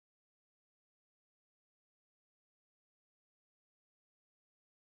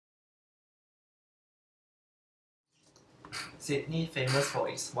Sydney, famous for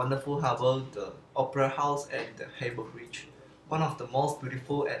its wonderful harbour, the Opera House and the Harbour Bridge, one of the most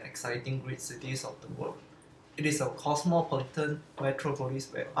beautiful and exciting great cities of the world. It is a cosmopolitan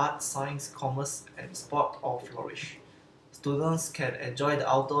metropolis where art, science, commerce and sport all flourish. Students can enjoy the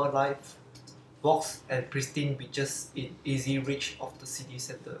outdoor life, walks and pristine beaches in easy reach of the city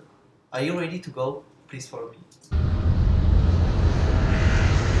centre. Are you ready to go? Please follow me.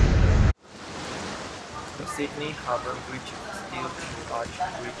 The Sydney Harbour Bridge is a steel two-arch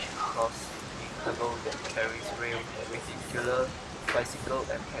bridge across Sydney Harbour that carries rail vehicular, bicycle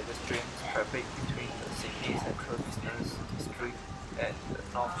and pedestrian traffic between the Sydney Central Business District and the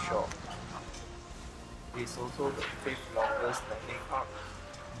North Shore. It is also the fifth longest standing arch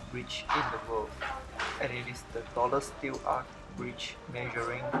bridge in the world, and it is the tallest steel arch bridge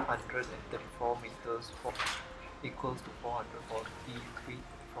measuring 134 meters equals to 440 feet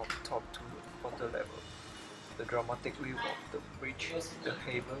from top to water level. The dramatic view of the bridge, the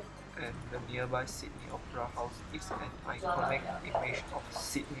harbour, and the nearby Sydney Opera House is an iconic image of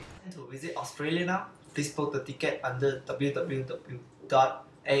Sydney. To visit Australia now, please book the ticket under www.aasia.com.